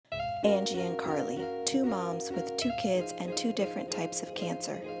Angie and Carly, two moms with two kids and two different types of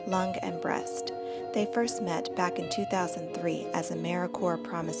cancer, lung and breast. They first met back in 2003 as AmeriCorps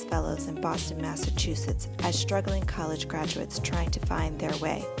Promise Fellows in Boston, Massachusetts, as struggling college graduates trying to find their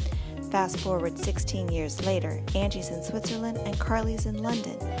way. Fast forward 16 years later, Angie's in Switzerland and Carly's in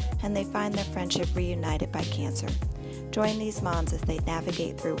London, and they find their friendship reunited by cancer. Join these moms as they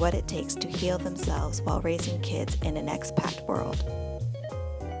navigate through what it takes to heal themselves while raising kids in an expat world.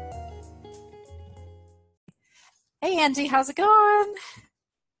 Hey Angie, how's it going?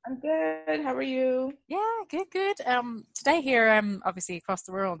 I'm good. How are you? Yeah, good. Today here, obviously across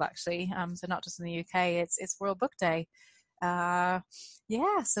the world actually. So not just in the UK. It's World Book Day. So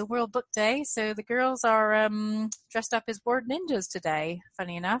World Book Day. So the girls are dressed up as word ninjas today.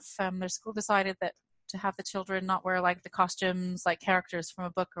 Funny enough, their school decided that to have the children not wear like the costumes like characters from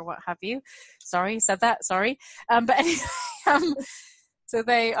a book or what have you. Sorry, said that. Sorry. But anyway, so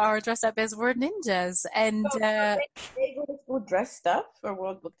they are dressed up as word ninjas, and they go to school dressed up for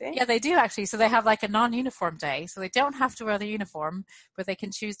World Book Day? Yeah, they do actually. So they have like a non-uniform day, so they don't have to wear their uniform, but they can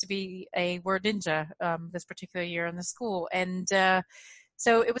choose to be a word ninja this particular year in the school. And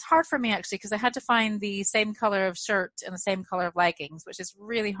so it was hard for me actually because I had to find the same color of shirt and the same color of leggings, which is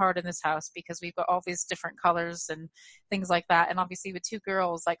really hard in this house because we've got all these different colors and things like that. And obviously with two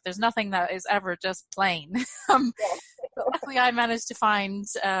girls, like there's nothing that is ever just plain. But luckily I managed to find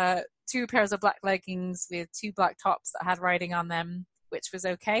two pairs of black leggings with two black tops that had writing on them, which was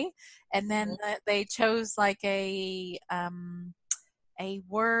okay. And then they chose like a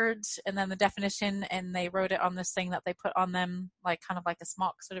word and then the definition, and they wrote it on this thing that they put on them, like kind of like a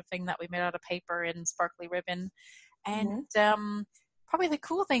smock sort of thing that we made out of paper and sparkly ribbon. And probably the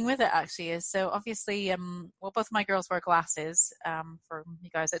cool thing with it actually is, so obviously, both of my girls wear glasses, for you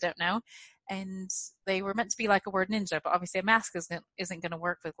guys that don't know, and they were meant to be like a word ninja, but obviously a mask isn't going to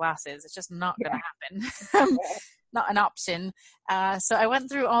work with glasses. It's just not going to happen. Not an option. So I went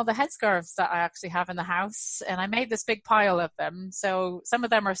through all the headscarves that I actually have in the house, and I made this big pile of them. So some of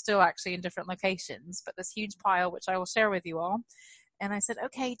them are still actually in different locations, but this huge pile, which I will share with you all. And I said,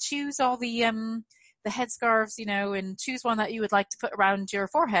 okay, choose all the headscarves, and choose one that you would like to put around your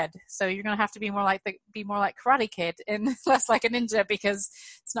forehead. So you're going to have to be more like Karate Kid and less like a ninja because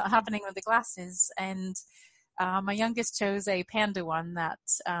it's not happening with the glasses. And my youngest chose a panda one that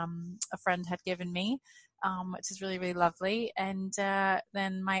a friend had given me, which is really, really lovely. And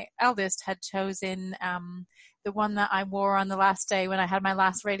then my eldest had chosen the one that I wore on the last day when I had my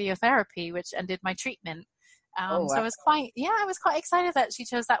last radiotherapy, which ended my treatment. Wow. So I was quite excited that she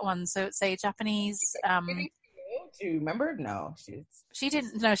chose that one. So it's a Japanese. Do you remember? No, she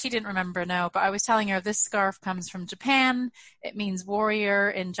didn't remember. No, but I was telling her this scarf comes from Japan. It means warrior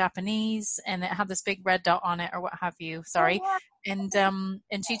in Japanese, and it had this big red dot on it, or what have you. Sorry, and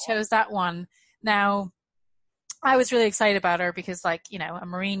she chose that one. Now, I was really excited about her because, a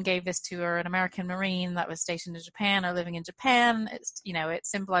Marine gave this to her, an American Marine that was stationed in Japan or living in Japan. It's, it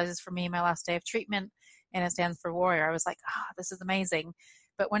symbolizes for me my last day of treatment, and it stands for warrior. I was like, this is amazing.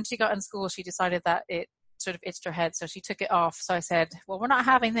 But when she got in school, she decided that it sort of itched her head, so she took it off. So I said, well, we're not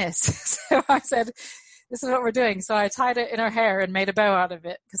having this. So I said, this is what we're doing. So I tied it in her hair and made a bow out of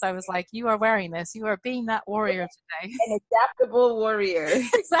it because I was like, you are wearing this. You are being that warrior today. An adaptable warrior.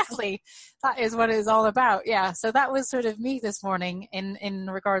 Exactly. That is what it is all about. Yeah. So that was sort of me this morning in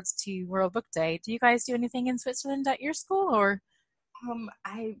regards to World Book Day. Do you guys do anything in Switzerland at your school, or?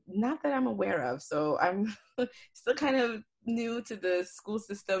 Not that I'm aware of. So I'm still kind of new to the school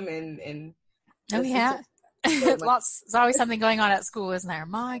system and oh yeah. There's always something going on at school, isn't there?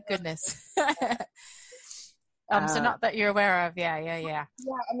 My goodness. So not that you're aware of. Yeah. Yeah,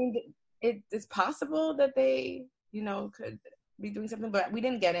 I mean, it's possible that they, could be doing something, but we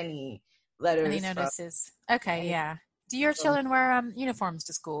didn't get any letters. Any notices? Okay, yeah. Do your children wear uniforms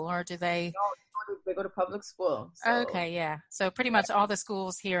to school, or do they? No, they go to public school. So. Okay, yeah. So pretty much all the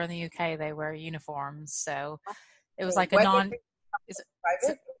schools here in the UK, they wear uniforms. So it was like a non. Is it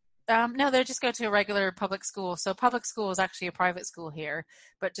private? No, they just go to a regular public school. So public school is actually a private school here,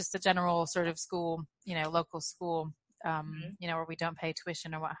 but just a general sort of school, local school, where we don't pay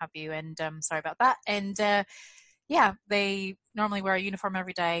tuition or what have you. And sorry about that. And they normally wear a uniform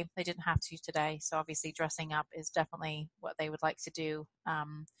every day. They didn't have to today. So obviously dressing up is definitely what they would like to do.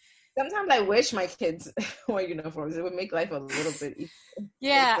 Sometimes I wish my kids wore uniforms. It would make life a little bit easier.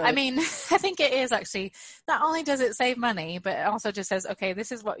 Yeah, I mean, I think it is actually. Not only does it save money, but it also just says, okay,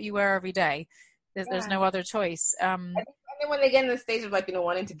 this is what you wear every day. There's no other choice. And then when they get in the stage of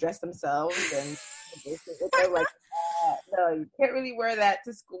wanting to dress themselves, and they're like, no, you can't really wear that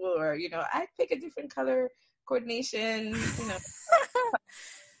to school, or I pick a different color coordination.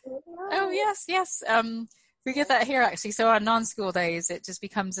 yes. We get that here actually. So on non-school days, it just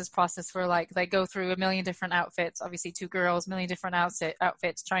becomes this process where like they go through a million different outfits. Obviously, two girls, million different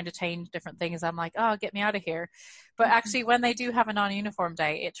outfits, trying to change different things. I'm like, oh, get me out of here. But actually, when they do have a non-uniform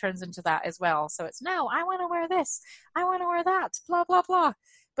day, it turns into that as well. So it's no, I want to wear this, I want to wear that, blah blah blah.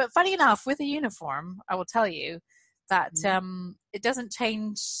 But funny enough, with a uniform, I will tell you that it doesn't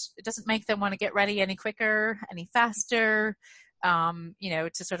change. It doesn't make them want to get ready any quicker, any faster.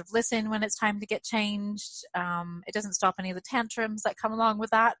 To sort of listen when it's time to get changed. It doesn't stop any of the tantrums that come along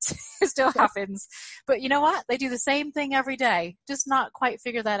with that. It still happens. But you know what? They do the same thing every day. Just not quite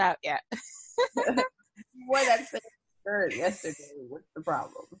figure that out yet. Wore that same shirt yesterday. What's the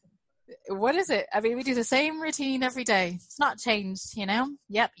problem? What is it? I mean, we do the same routine every day. It's not changed,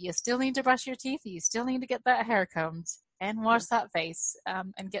 Yep, you still need to brush your teeth. You still need to get that hair combed and wash that face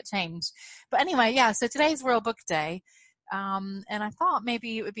and get changed. But anyway, yeah, so today's World Book Day. And I thought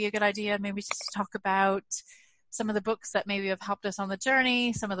maybe it would be a good idea maybe just to talk about some of the books that maybe have helped us on the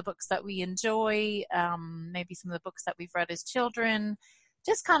journey, some of the books that we enjoy, maybe some of the books that we've read as children,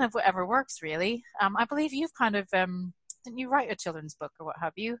 just kind of whatever works, really. I believe you've kind of, didn't you write a children's book or what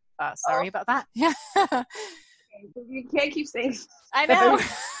have you? Sorry about that. Yeah. You can't keep saying I know.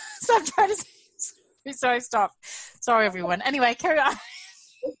 So I'm trying to say, sorry, stop. Sorry, everyone. Anyway, carry on.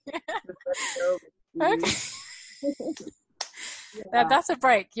 Okay. Yeah. That's a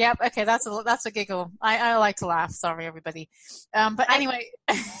break. Yep. Okay. That's a giggle. I like to laugh. Sorry, everybody. But anyway,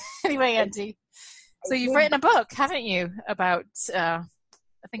 Angie. So you've written a book, haven't you? About I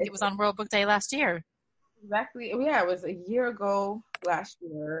think it was on World Book Day last year. Exactly. Yeah, it was a year ago last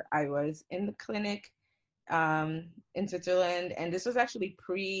year. I was in the clinic in Switzerland, and this was actually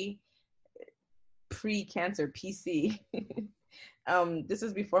pre-cancer, PC. This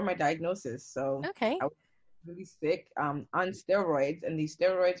was before my diagnosis. So okay. I was really sick on steroids, and these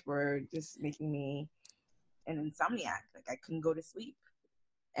steroids were just making me an insomniac. Like I couldn't go to sleep,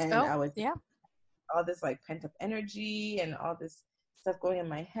 and I was all this like pent up energy and all this stuff going in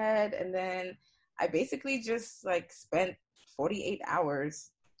my head. And then I basically just like spent 48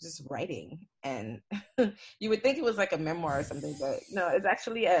 hours just writing, and you would think it was like a memoir or something, but no, it's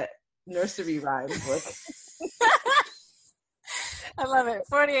actually a nursery rhyme book. I love it.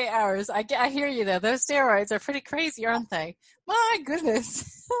 48 hours. I hear you though. Those steroids are pretty crazy, aren't they? My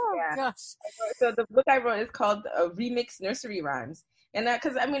goodness. Oh gosh. So the book I wrote is called Remix Nursery Rhymes. And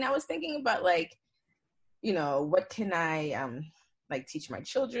because I was thinking about like, what can I like teach my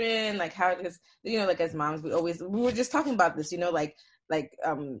children? Like how does, like as moms, we were just talking about this, like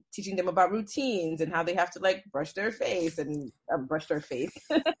teaching them about routines and how they have to like brush their face and brush their teeth.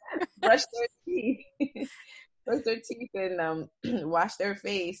 Brush their teeth and wash their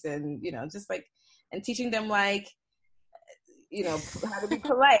face, and just like, and teaching them like how to be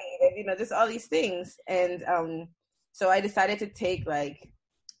polite, and just all these things. And so I decided to take like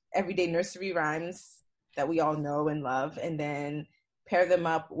everyday nursery rhymes that we all know and love, and then pair them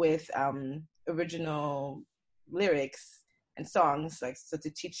up with original lyrics and songs, like so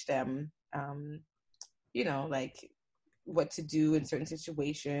to teach them like what to do in certain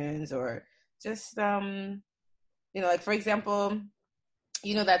situations, or just like for example,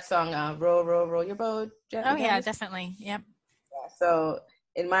 that song row row row your boat gently. Oh yeah, definitely. Yep. Yeah, so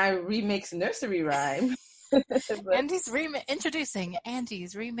in my remix nursery rhyme introducing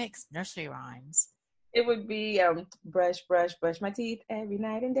Angie's remix nursery rhymes, it would be brush brush brush my teeth every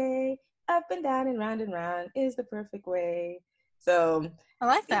night and day, up and down and round is the perfect way. So I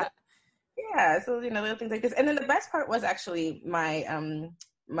like that. Yeah, so little things like this. And then the best part was actually my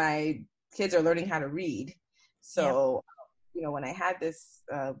my kids are learning how to read. So when I had this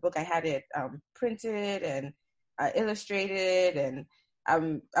book, I had it printed and illustrated, and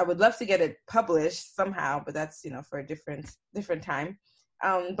I would love to get it published somehow, but that's for a different time.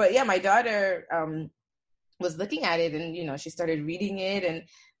 But yeah, my daughter was looking at it, and she started reading it,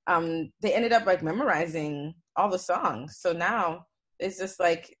 and they ended up like memorizing all the songs. So now it's just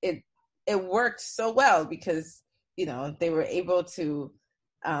like it worked so well because they were able to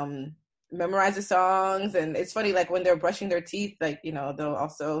memorize the songs. And it's funny, like when they're brushing their teeth, like they'll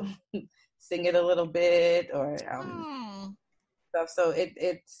also sing it a little bit or stuff. So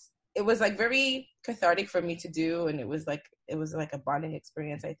it was like very cathartic for me to do, and it was like a bonding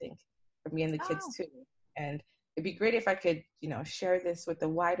experience, I think, for me and the kids too. And it'd be great if I could share this with a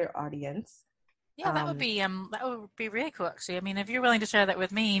wider audience. Yeah, that would be really cool, actually. I mean, if you're willing to share that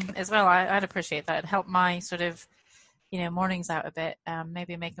with me as well, I'd appreciate that. It'd help my sort of mornings out a bit,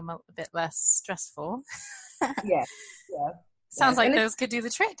 maybe make them a bit less stressful. Yeah. Sounds like those could do the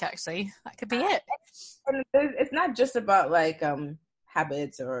trick, actually. That could be it. And it's not just about like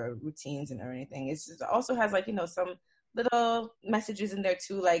habits or routines or anything. It also has like, some little messages in there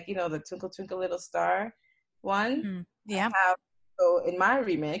too, like, the Twinkle Twinkle Little Star one. Yeah. So in my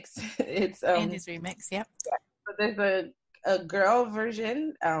remix, it's Andy's remix, yep. Yeah, so there's a girl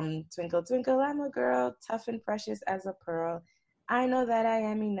version. Twinkle twinkle, I'm a girl, tough and precious as a pearl. I know that I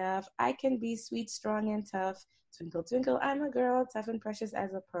am enough. I can be sweet, strong, and tough. Twinkle twinkle, I'm a girl, tough and precious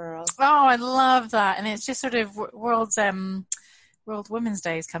as a pearl. Oh, I love that. And it's just sort of World Women's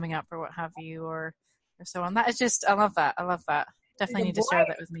Day is coming up or what have you, or so on. That is just, I love that. Definitely need to share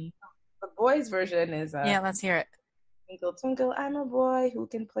that with me. The boys version is yeah, let's hear it. Twinkle twinkle, I'm a boy who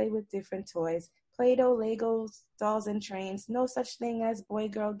can play with different toys. Play-Doh, Legos, dolls, and trains. No such thing as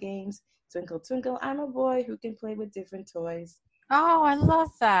boy-girl games. Twinkle twinkle, I'm a boy who can play with different toys. Oh, I love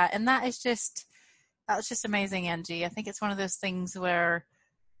that. And that's just amazing, Angie. I think it's one of those things where,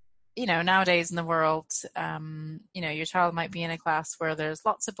 nowadays in the world, your child might be in a class where there's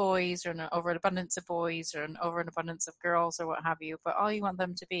lots of boys or an overabundance of boys or an overabundance of girls or what have you, but all you want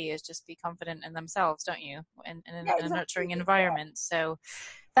them to be is just be confident in themselves, don't you? In a nurturing environment. So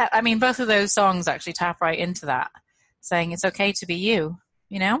that, both of those songs actually tap right into that, saying it's okay to be you,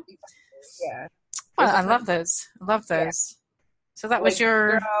 Yeah. Well, I love those. Yeah. So that was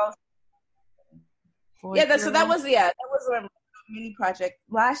your... So that was a mini project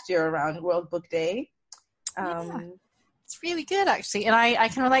last year around World Book Day. It's really good, actually, and I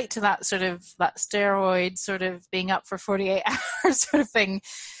can relate to that sort of that steroid sort of being up for 48 hours sort of thing.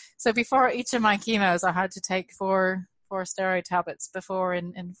 So before each of my chemos, I had to take four steroid tablets before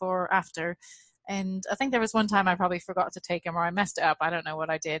and 4 after. And I think there was one time I probably forgot to take them or I messed it up. I don't know what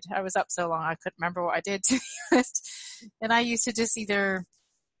I did. I was up so long I couldn't remember what I did, to be honest. And I used to just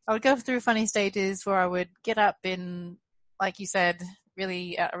I would go through funny stages where I would get up in, like you said,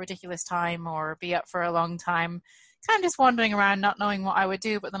 really at a ridiculous time or be up for a long time, kind of just wandering around, not knowing what I would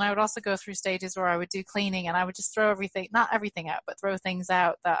do. But then I would also go through stages where I would do cleaning and I would just throw not everything out, but throw things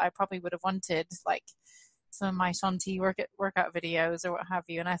out that I probably would have wanted, like some of my Shanti workout videos or what have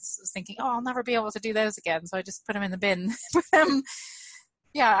you. And I was thinking, I'll never be able to do those again. So I just put them in the bin.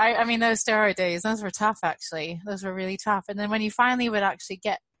 Yeah, I those steroid days, those were tough, actually. Those were really tough. And then when you finally would actually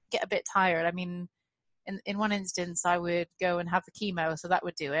get a bit tired, in one instance, I would go and have the chemo, so that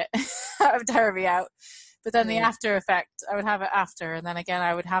would do it. That would tire me out. But then the after effect, I would have it after, and then again,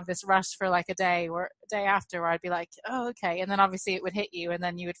 I would have this rush for like a day after, where I'd be like, oh, okay, and then obviously it would hit you, and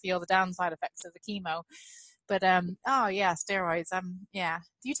then you would feel the downside effects of the chemo. But steroids. Do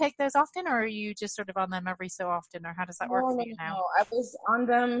you take those often, or are you just sort of on them every so often, or how does that work for you now? No, I was on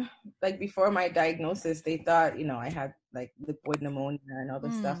them like before my diagnosis. They thought, I had like liquid pneumonia and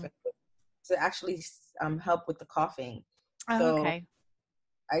other stuff to actually help with the coughing. Oh, okay.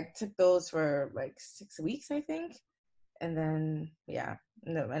 I took those for like 6 weeks, I think, and then I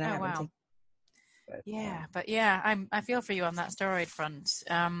haven't taken. I feel for you on that steroid front.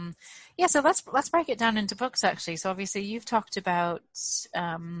 So let's break it down into books, actually. So obviously you've talked about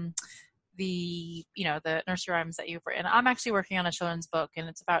the nursery rhymes that you've written. I'm actually working on a children's book, and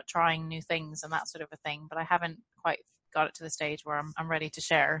it's about trying new things and that sort of a thing, but I haven't quite got it to the stage where I'm ready to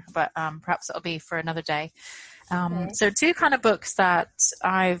share, but perhaps it'll be for another day. So 2 kind of books that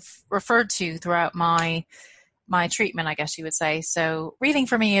I've referred to throughout my treatment, I guess you would say. So reading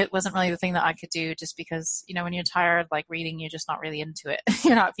for me, it wasn't really the thing that I could do, just because, when you're tired, like reading, you're just not really into it.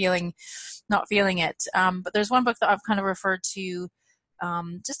 You're not feeling it. But there's one book that I've kind of referred to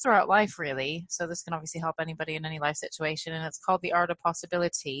just throughout life, really. So this can obviously help anybody in any life situation. And it's called The Art of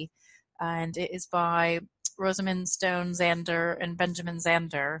Possibility. And it is by Rosamund Stone Zander and Benjamin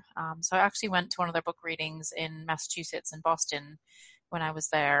Zander. So I actually went to one of their book readings in Massachusetts and Boston when I was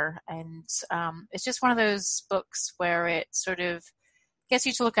there. And it's just one of those books where it sort of gets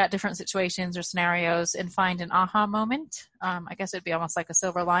you to look at different situations or scenarios and find an aha moment. I guess it'd be almost like a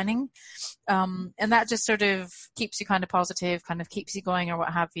silver lining. And that just sort of keeps you kind of positive, kind of keeps you going or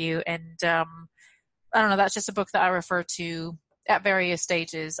what have you. And I don't know, that's just a book that I refer to at various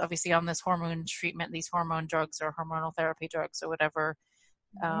stages, obviously on this hormone treatment, these hormone drugs or hormonal therapy drugs or whatever.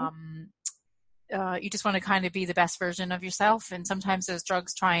 You just want to kind of be the best version of yourself. And sometimes those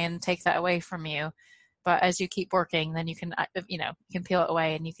drugs try and take that away from you. But as you keep working, then you can peel it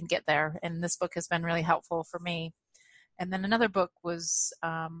away and you can get there. And this book has been really helpful for me. And then another book was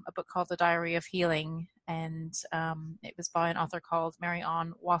a book called The Diary of Healing. And it was by an author called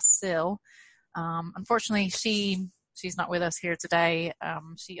Marianne Wassil. Unfortunately, she's not with us here today.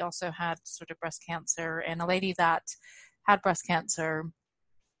 She also had sort of breast cancer, and a lady that had breast cancer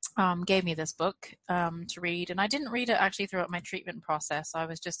gave me this book to read. And I didn't read it actually throughout my treatment process. I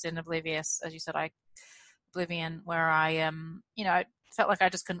was just in oblivion, where I felt like I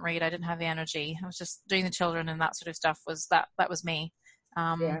just couldn't read. I didn't have the energy. I was just doing the children and that sort of stuff. That was me.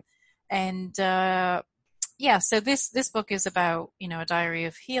 And so this book is about, a diary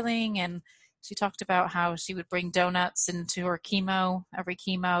of healing, and she talked about how she would bring donuts into her every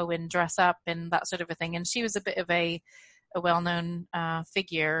chemo, and dress up and that sort of a thing. And she was a bit of a well-known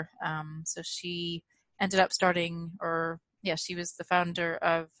figure. So she ended up she was the founder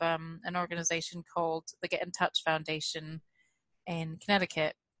of an organization called the Get in Touch Foundation in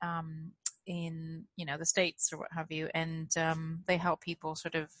Connecticut, in the States or what have you, and they help people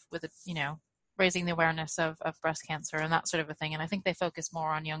sort of with raising the awareness of breast cancer and that sort of a thing. And I think they focus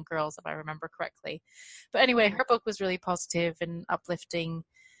more on young girls, if I remember correctly. But anyway, her book was really positive and uplifting,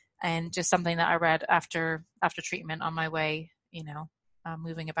 and just something that I read after treatment on my way,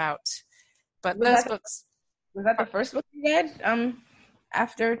 moving about. But those books. Was that the first book you read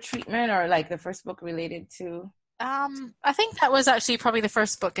after treatment, or like the first book related to? I think that was actually probably the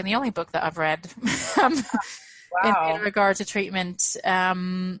first book and the only book that I've read in regard to treatment.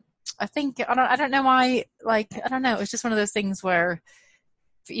 I think, I don't know why, I don't know. It was just one of those things where,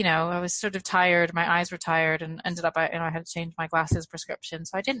 I was sort of tired. My eyes were tired, and ended up, I had to change my glasses prescription.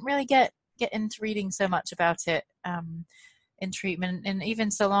 So I didn't really get into reading so much about it in treatment. And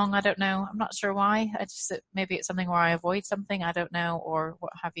even so long, I don't know. I'm not sure why. Maybe it's something where I avoid something. I don't know, or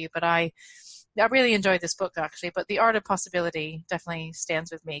what have you. But I really enjoyed this book, actually. But The Art of Possibility definitely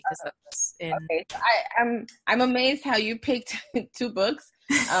stands with me, because that's in. Okay, so I'm amazed how you picked two books.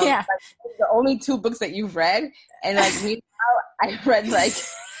 The only two books that you've read, and meanwhile, I read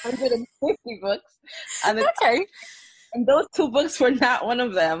 150 books. Okay. And those two books were not one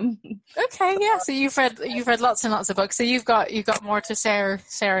of them. Okay, yeah. So you've read lots and lots of books. So you've got more to share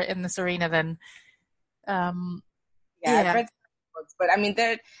in this arena than. I've read books, but I mean,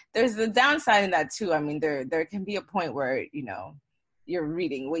 there's the downside in that too. I mean, there can be a point where you're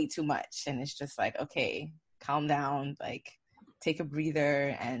reading way too much, and it's just like, okay, calm down, take a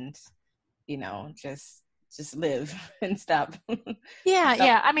breather, and just live and stop.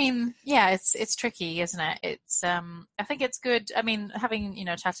 Yeah. I mean, it's tricky, isn't it? It's I think it's good. I mean, having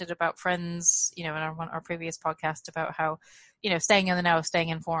chatted about Friends, in our previous podcast about how staying in the know, staying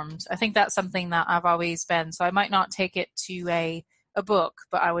informed. I think that's something that I've always been. So I might not take it to a book,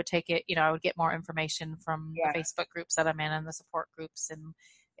 but I would take it. I would get more information from the Facebook groups that I'm in, and the support groups, and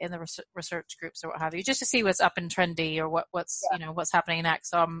in the research groups or what have you, just to see what's up and trendy, or what's happening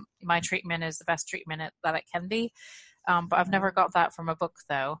next. So my treatment is the best treatment that it can be. But I've never got that from a book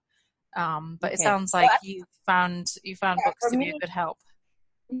though. But it sounds like you found books to be a good help.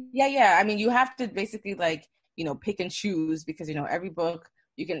 Yeah. I mean, you have to basically pick and choose, because, every book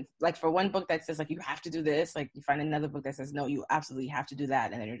you can, for one book that says you have to do this, you find another book that says, no, you absolutely have to do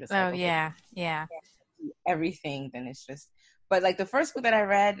that. And then you're just yeah. Everything. Then it's just, but the first book that I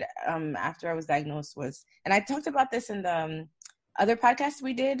read after I was diagnosed was, and I talked about this in the other podcast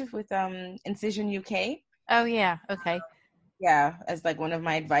we did with Incision UK. Oh yeah. Okay. Yeah, as one of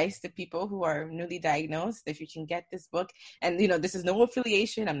my advice to people who are newly diagnosed, if you can get this book, and this is no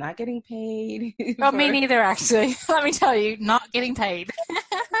affiliation, I'm not getting paid. Well, me neither, actually. Let me tell you, not getting paid.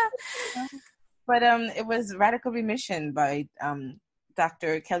 But it was Radical Remission by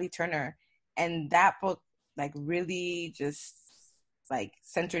Dr. Kelly Turner, and that book really just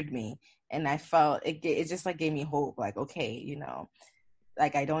centered me, and I felt it just gave me hope. Okay,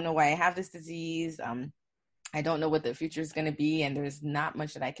 I don't know why I have this disease. I don't know what the future is going to be, and there's not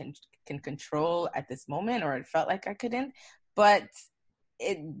much that I can control at this moment, or it felt like I couldn't. But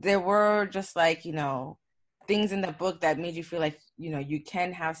there were just things in the book that made you feel you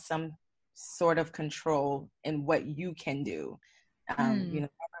can have some sort of control in what you can do. Never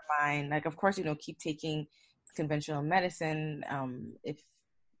mind. Of course, keep taking conventional medicine if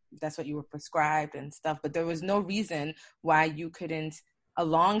that's what you were prescribed and stuff. But there was no reason why you couldn't,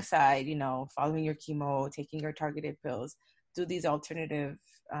 alongside, following your chemo, taking your targeted pills, do these alternative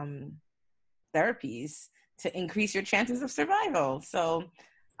therapies to increase your chances of survival. So,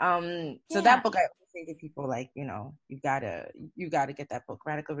 so that book, I always say to people, you gotta get that book,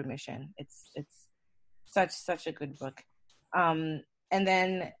 Radical Remission. It's such a good book. And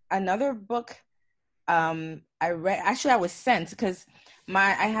then another book I read, actually I was sent, because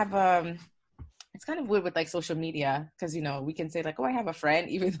I have it's kind of weird with social media, because we can say I have a friend,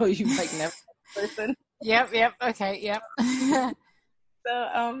 even though you never met the person. Yep. Okay. Yep.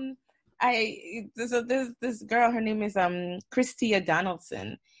 So there's this girl, her name is Christia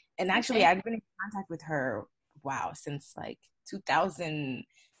Donaldson, and actually I've been in contact with her since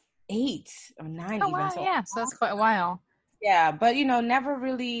 2008 or 9. Oh wow, so that's quite a while. Yeah, but never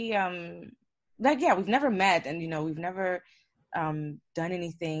really we've never met, and we've never done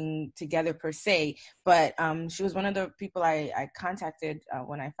anything together per se, but she was one of the people I contacted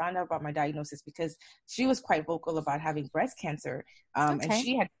when I found out about my diagnosis, because she was quite vocal about having breast cancer, and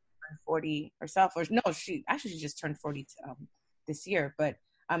she had turned 40 herself, or no, she just turned 40 this year, but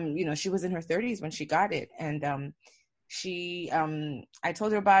she was in her 30s when she got it, and I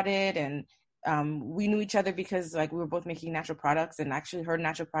told her about it, and we knew each other because like we were both making natural products, and actually her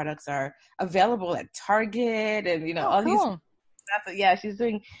natural products are available at Target, and all these stuff. Yeah, she's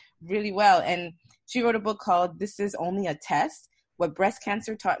doing really well, and she wrote a book called This Is Only a Test: What Breast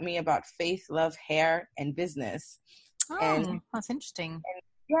Cancer Taught Me About Faith, Love, Hair, and Business. And that's interesting. And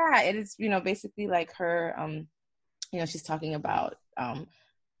yeah, it is basically like her she's talking about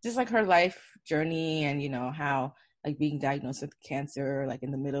just like her life journey, and how like being diagnosed with cancer, like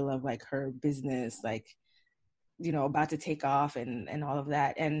in the middle of like her business, like, about to take off and all of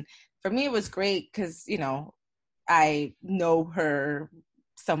that. And for me, it was great because, I know her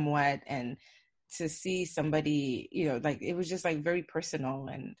somewhat, and to see somebody, like it was just like very personal.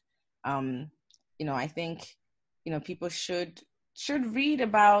 And, I think, people should read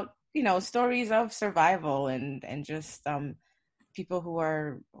about, stories of survival and just, people who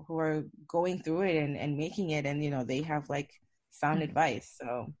are going through it and making it, and they have like sound advice.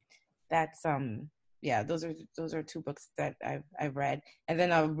 So that's those are two books that I've read, and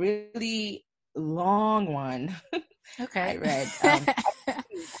then a really long one I read. I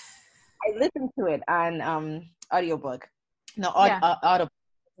listened to it on audiobook. Audible.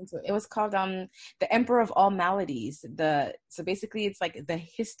 It was called The Emperor of All Maladies. So basically it's like the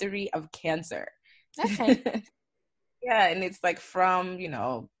history of cancer. Okay. Yeah, and it's like from,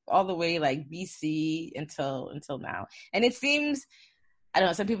 all the way like BC until now. And it seems, I don't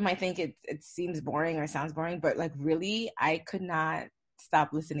know, some people might think it seems boring or sounds boring, but like really, I could not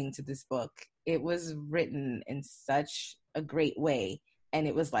stop listening to this book. It was written in such a great way. And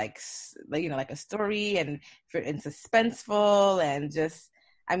it was like a story and suspenseful, and just,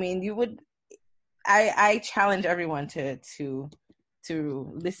 I mean, I challenge everyone to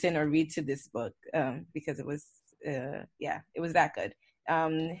listen or read to this book, because it was, it was that good.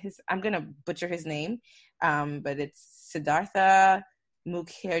 I'm gonna butcher his name, but it's Siddhartha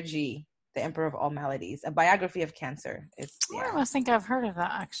Mukherjee, The Emperor of All Maladies, a biography of cancer. I must think I've heard of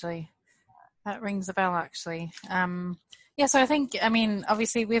that, actually. That rings a bell, actually. So I think, I mean,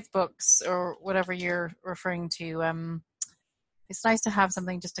 obviously with books or whatever you're referring to, it's nice to have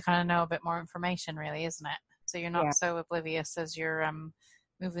something just to kind of know a bit more information, really, isn't it? So you're not so oblivious as you're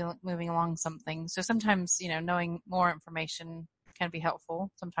moving along something. So sometimes, knowing more information can be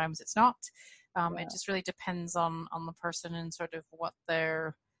helpful. Sometimes it's not. It just really depends on the person and sort of what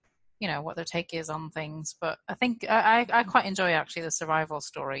their take is on things. But I think I quite enjoy actually the survival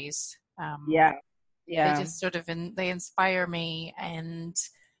stories. They just sort of they inspire me and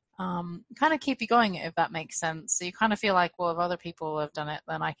kind of keep you going, if that makes sense. So you kind of feel like, well, if other people have done it,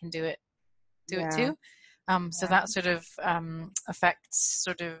 then I can do it too. So that sort of affects,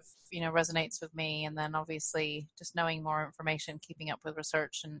 sort of, resonates with me. And then obviously just knowing more information, keeping up with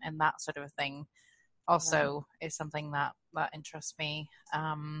research and that sort of a thing also is something that interests me.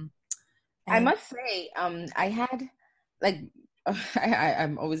 I must say, I had like,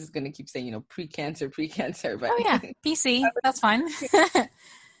 I'm always going to keep saying, pre-cancer, but PC, that's fine.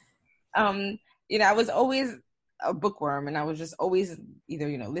 I was always a bookworm, and I was just always either,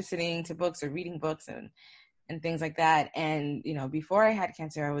 listening to books or reading books and things like that. And, before I had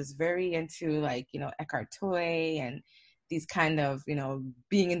cancer, I was very into like, Eckhart Tolle and these kind of,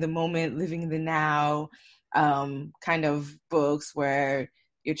 being in the moment, living in the now, kind of books where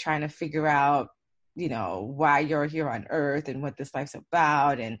you're trying to figure out, why you're here on earth and what this life's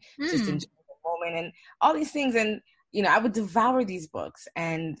about, and just enjoy the moment and all these things. And, I would devour these books,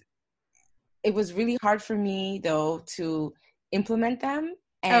 and it was really hard for me though to implement them.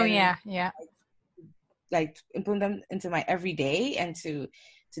 And like implement them into my everyday, and to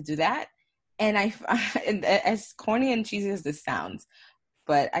do that. And and as corny and cheesy as this sounds,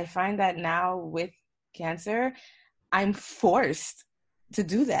 but I find that now with cancer, I'm forced to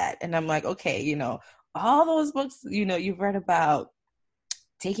do that. And I'm like, okay, all those books, you've read about,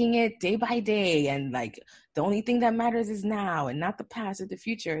 taking it day by day, and like the only thing that matters is now and not the past or the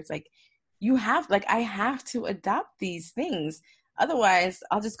future. It's like, I have to adopt these things. Otherwise,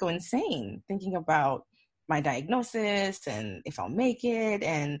 I'll just go insane thinking about my diagnosis and if I'll make it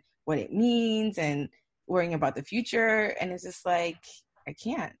and what it means and worrying about the future. And it's just like, I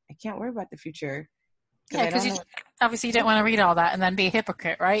can't worry about the future. Yeah, because obviously you don't want to read all that and then be a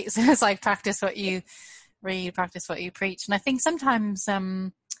hypocrite, right? So it's like, practice what you read, practice what you preach. And I think sometimes,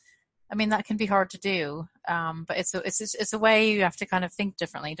 I mean, that can be hard to do, but it's a way you have to kind of think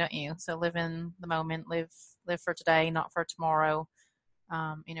differently, don't you? So live in the moment, live for today, not for tomorrow.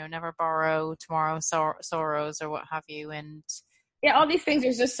 Never borrow tomorrow's sorrows or what have you. And yeah, all these things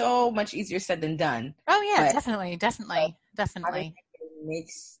are just so much easier said than done. Oh yeah, but, definitely.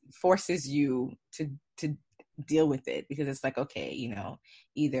 It forces you to deal with it, because it's like, okay,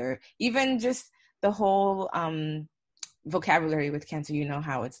 either even just the whole vocabulary with cancer,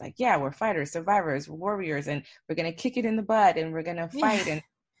 how it's like, yeah, we're fighters, survivors, warriors, and we're gonna kick it in the butt, and we're gonna fight, and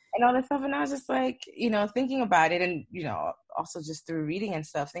all that stuff. And I was just like, thinking about it, and also just through reading and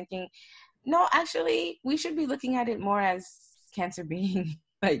stuff, thinking, no, actually, we should be looking at it more as cancer being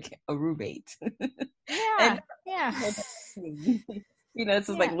like a roommate. Yeah. It's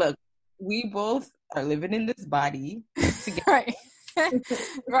just like, look, we both are living in this body together. Right.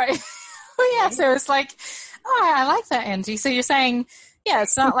 Right. Well, yeah, so it's like, I like that, Angie. So you're saying,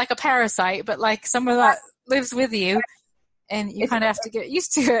 it's not like a parasite, but like someone that lives with you, and you kind of have to get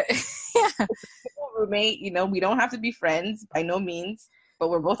used to it. Yeah. Roommate, we don't have to be friends by no means, but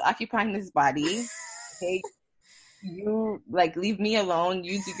we're both occupying this body. Okay. You leave me alone,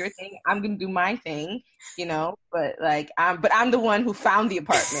 you do your thing, I'm gonna do my thing, but I'm the one who found the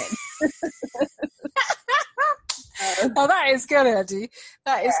apartment. Oh, that is good, Angie.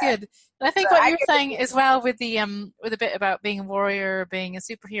 That is good. And I think what you're saying as well with the with a bit about being a warrior, being a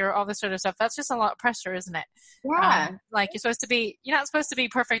superhero, all this sort of stuff, that's just a lot of pressure, isn't it? Yeah. You're not supposed to be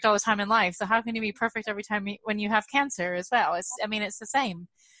perfect all the time in life, so how can you be perfect every time when you have cancer as well? It's the same.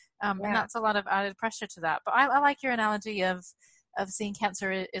 And that's a lot of added pressure to that. But I like your analogy of seeing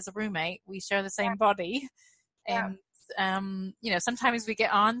cancer as a roommate. We share the same body. And, sometimes we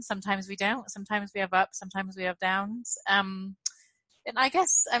get on, sometimes we don't. Sometimes we have ups, sometimes we have downs. And I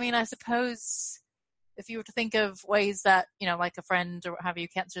guess, I suppose if you were to think of ways that, like a friend or what have you,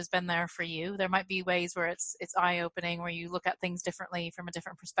 cancer has been there for you, there might be ways where it's eye-opening, where you look at things differently from a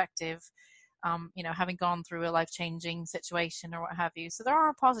different perspective. Having gone through a life-changing situation or what have you. So there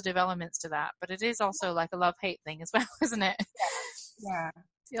are positive elements to that, but it is also like a love-hate thing as well, isn't it? Yeah.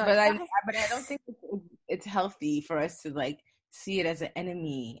 But I don't think it's healthy for us to see it as an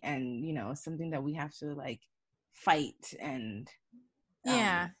enemy and, something that we have to fight and.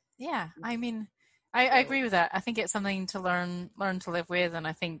 Yeah. I agree with that. I think it's something to learn to live with. And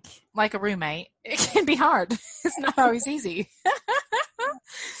I think like a roommate, it can be hard. It's not always easy.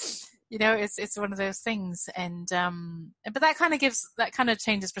 It's one of those things, and but that kind of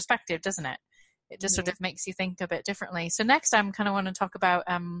changes perspective, doesn't it? It just sort of makes you think a bit differently. So next, I'm kind of want to talk about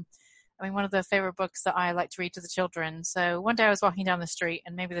one of the favorite books that I like to read to the children. So one day I was walking down the street,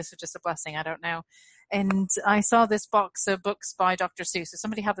 and maybe this was just a blessing, I don't know, and I saw this box of books by Dr. Seuss. So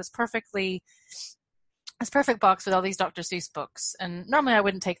somebody had this perfect box with all these Dr. Seuss books, and normally I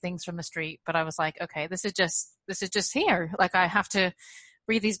wouldn't take things from the street, but I was like, okay, this is just here. Like, I have to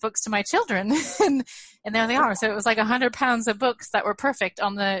read these books to my children. and there they are. So it was like 100 pounds of books that were perfect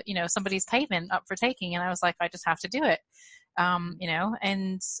on the, somebody's payment up for taking. And I was like, I just have to do it.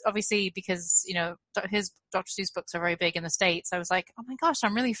 And obviously because, his Dr. Seuss books are very big in the States, I was like, oh my gosh,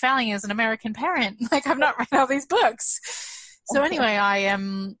 I'm really failing as an American parent. Like, I've not read all these books. So anyway,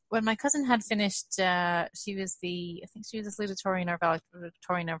 when my cousin had finished, she was the salutatorian or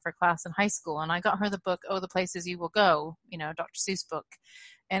valedictorian of her class in high school, and I got her the book, Oh, the Places You Will Go, Dr. Seuss book.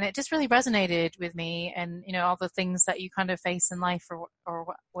 And it just really resonated with me, and, all the things that you kind of face in life or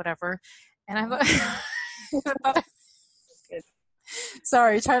whatever. And I thought,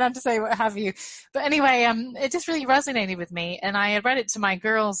 sorry, try not to say what have you. But anyway, it just really resonated with me, and I had read it to my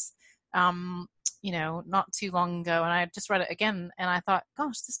girls, not too long ago, and I just read it again, and I thought,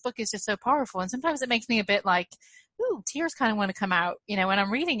 gosh, this book is just so powerful. And sometimes it makes me a bit like, ooh, tears kind of want to come out, when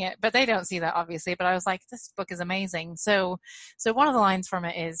I'm reading it, but they don't see that, obviously. But I was like, this book is amazing. So one of the lines from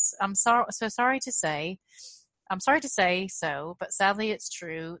it is, I'm sorry to say, but sadly it's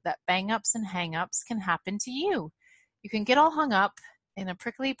true that bang-ups and hang-ups can happen to you. You can get all hung up in a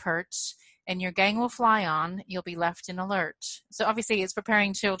prickly perch, and your gang will fly on. You'll be left in a lurch. So obviously it's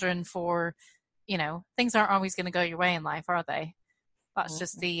preparing children for, things aren't always going to go your way in life, are they? That's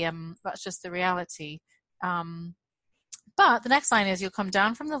just the reality. But the next line is, you'll come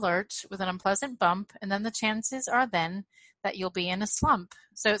down from the lurch with an unpleasant bump, and then the chances are then that you'll be in a slump.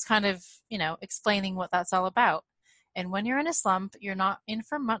 So it's kind of, explaining what that's all about. And when you're in a slump, you're not in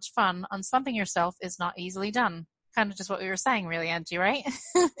for much fun. Unslumping yourself is not easily done. Kind of just what we were saying, really, Angie, right?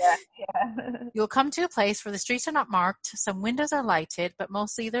 Yeah. You'll come to a place where the streets are not marked, some windows are lighted, but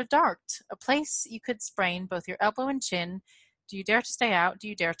mostly they're darked. A place you could sprain both your elbow and chin. Do you dare to stay out? Do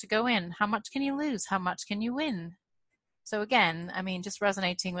you dare to go in? How much can you lose? How much can you win? So again, I mean, just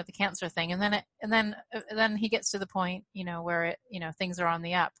resonating with the cancer thing, and then he gets to the point, where things are on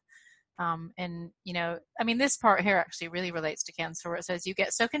the up. And I mean, this part here actually really relates to cancer, where it says you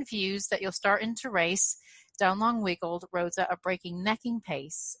get so confused that you'll start into race down long wiggled roads at a breaking necking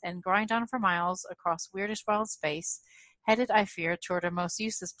pace and grind on for miles across weirdish wild space, headed, I fear, toward a most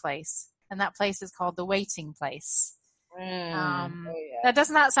useless place. And that place is called the waiting place. Now,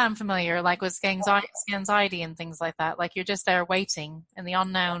 doesn't that sound familiar? Like with anxiety and things like that. Like you're just there waiting in the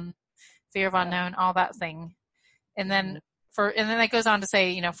unknown, fear of unknown, all that thing. And then it goes on to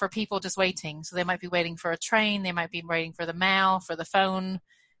say, for people just waiting. So they might be waiting for a train, they might be waiting for the mail, for the phone,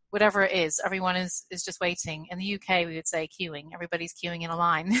 whatever it is. Everyone is just waiting. In the UK, we would say queuing. Everybody's queuing in a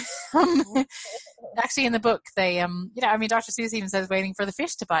line. Actually, in the book, they, Dr. Seuss even says waiting for the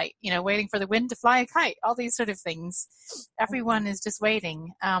fish to bite, waiting for the wind to fly a kite, all these sort of things. Everyone is just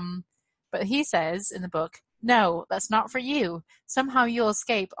waiting. But he says in the book, no, that's not for you. Somehow you'll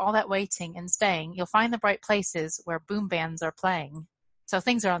escape all that waiting and staying. You'll find the bright places where boom bands are playing. So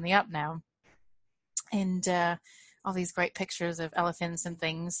things are on the up now. And all these great pictures of elephants and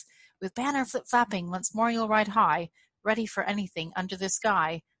things. With banner flip-flapping, once more you'll ride high, ready for anything under the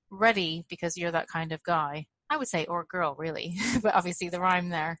sky. Ready because you're that kind of guy. I would say, or girl, really. But obviously the rhyme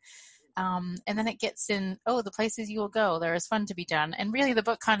there. And then it gets in, the places you will go. There is fun to be done. And really the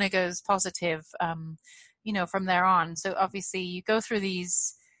book kind of goes positive, from there on. So obviously you go through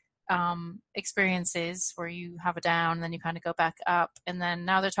these experiences where you have a down, then you kind of go back up. And then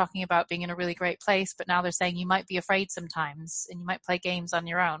now they're talking about being in a really great place, but now they're saying you might be afraid sometimes and you might play games on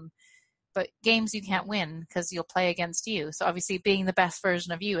your own. But games you can't win because you'll play against you. So obviously being the best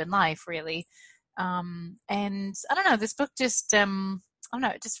version of you in life, really. And I don't know, this book just,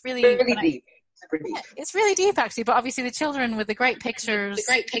 it just really deep. It's really deep, actually. But obviously the children with the great pictures,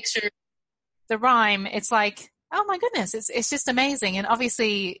 the rhyme, it's like, oh my goodness, it's just amazing. And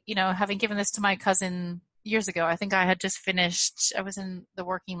obviously, having given this to my cousin years ago, I think I had just finished, I was in the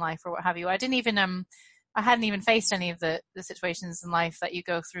working life or what have you. I hadn't even faced any of the situations in life that you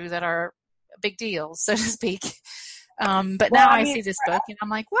go through that are big deals, so to speak. But now I see this book and I'm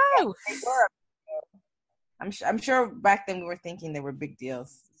like, whoa. I'm sure back then we were thinking they were big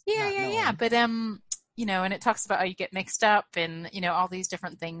deals. Yeah. But, and it talks about how you get mixed up and, all these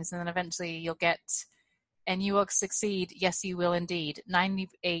different things. And then eventually you'll get, and you will succeed. Yes, you will indeed.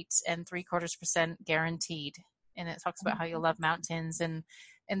 98 3/4% guaranteed. And it talks about how you'll love mountains. And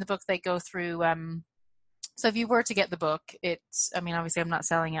in the book, they go through, so if you were to get the book, obviously I'm not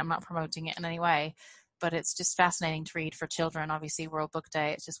selling it, I'm not promoting it in any way, but it's just fascinating to read for children. Obviously World Book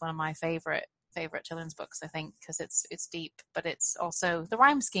Day, it's just one of my favorite children's books, I think, because it's deep, but it's also, the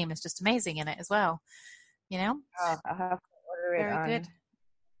rhyme scheme is just amazing in it as well. I'll have to order it. Very good.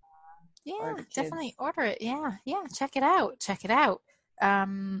 Yeah, definitely order it. Yeah, check it out.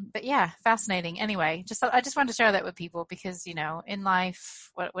 But yeah, fascinating. Anyway, I just wanted to share that with people because, in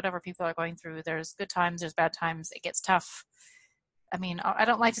life, whatever people are going through, there's good times, there's bad times, it gets tough. I mean, I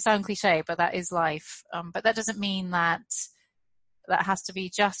don't like to sound cliche, but that is life. But that doesn't mean that has to be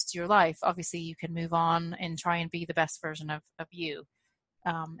just your life. Obviously, you can move on and try and be the best version of you.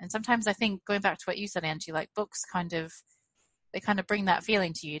 And sometimes I think, going back to what you said, Angie, like books they kind of bring that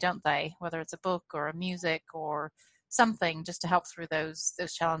feeling to you, don't they? Whether it's a book or a music or something, just to help through those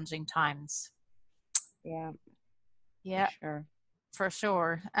challenging times. Yeah, for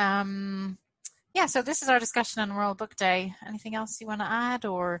sure. So this is our discussion on World Book Day. Anything else you want to add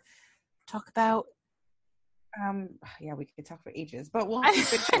or talk about? We could talk for ages, but we'll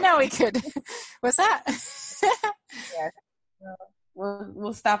keep it. I know we could. What's that? Yeah.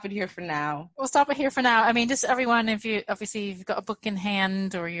 We'll stop it here for now. I mean, just everyone, if you've got a book in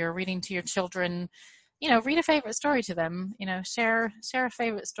hand or you're reading to your children, read a favorite story to them. Share a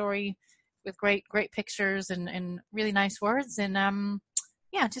favorite story with great pictures and really nice words, and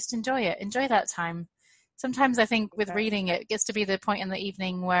just enjoy it. Enjoy that time. Sometimes I think with reading, it gets to be the point in the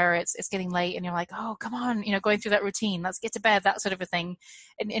evening where it's getting late and you're like, oh, come on, going through that routine, let's get to bed, that sort of a thing.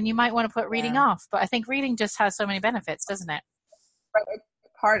 And you might want to put reading off, but I think reading just has so many benefits, doesn't it?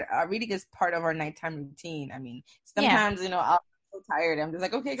 Reading is part of our nighttime routine. I mean, sometimes, I'll be so tired. I'm just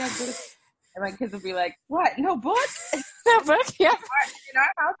like, okay, guys, go to sleep. And my kids will be like, what? No book? No book? Yeah. In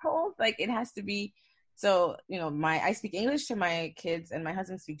our household, like, it has to be. So, I speak English to my kids and my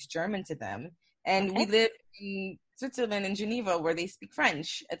husband speaks German to them. And we live in Switzerland and Geneva where they speak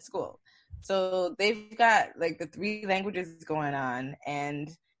French at school. So they've got like the 3 languages going on. And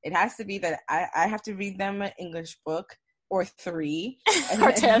it has to be that I have to read them an English book or 3. And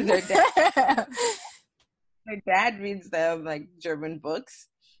or 10. Their dad reads them like German books.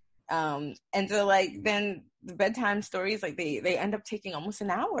 And so like then the bedtime stories, like they end up taking almost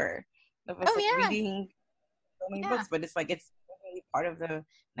an hour of us reading so many books, but it's like it's really part of the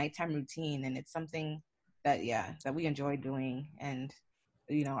nighttime routine, and it's something that we enjoy doing. And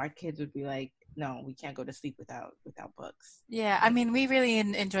our kids would be like, no, we can't go to sleep without books. Yeah, I mean, we really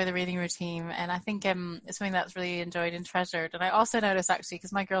enjoy the reading routine, and I think it's something that's really enjoyed and treasured. And I also notice, actually,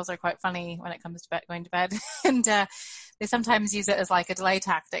 because my girls are quite funny when it comes to going to bed, and they sometimes use it as like a delay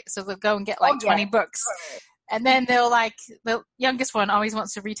tactic. So they'll go and get 20 books, and then the youngest one always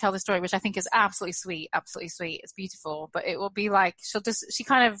wants to retell the story, which I think is absolutely sweet. It's beautiful, but it will be like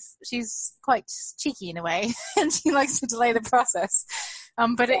she's quite cheeky in a way, and she likes to delay the process.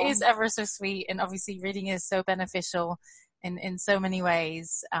 But it is ever so sweet, and obviously reading is so beneficial in so many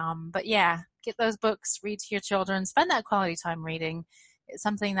ways. But yeah, get those books, read to your children, spend that quality time reading. It's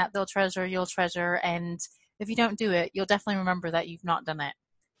something that they'll treasure, you'll treasure, and if you don't do it, you'll definitely remember that you've not done it.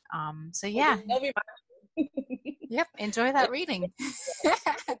 So yeah. Yep, enjoy that reading.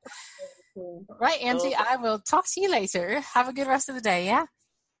 Right, Angie, I will talk to you later. Have a good rest of the day, yeah?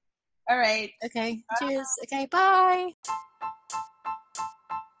 All right. Okay, cheers. Okay, bye.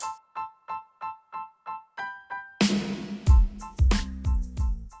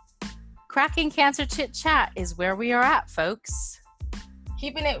 Cracking Cancer Chit Chat is where we are at, folks.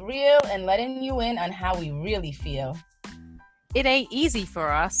 Keeping it real and letting you in on how we really feel. It ain't easy for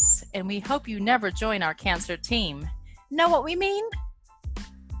us, and we hope you never join our cancer team. Know what we mean?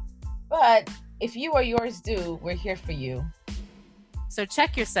 But if you or yours do, we're here for you. So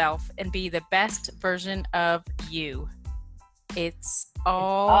check yourself and be the best version of you. It's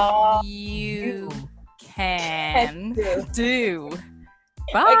all you can do.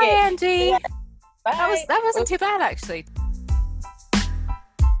 Bye, Angie. Bye. That wasn't too bad, actually.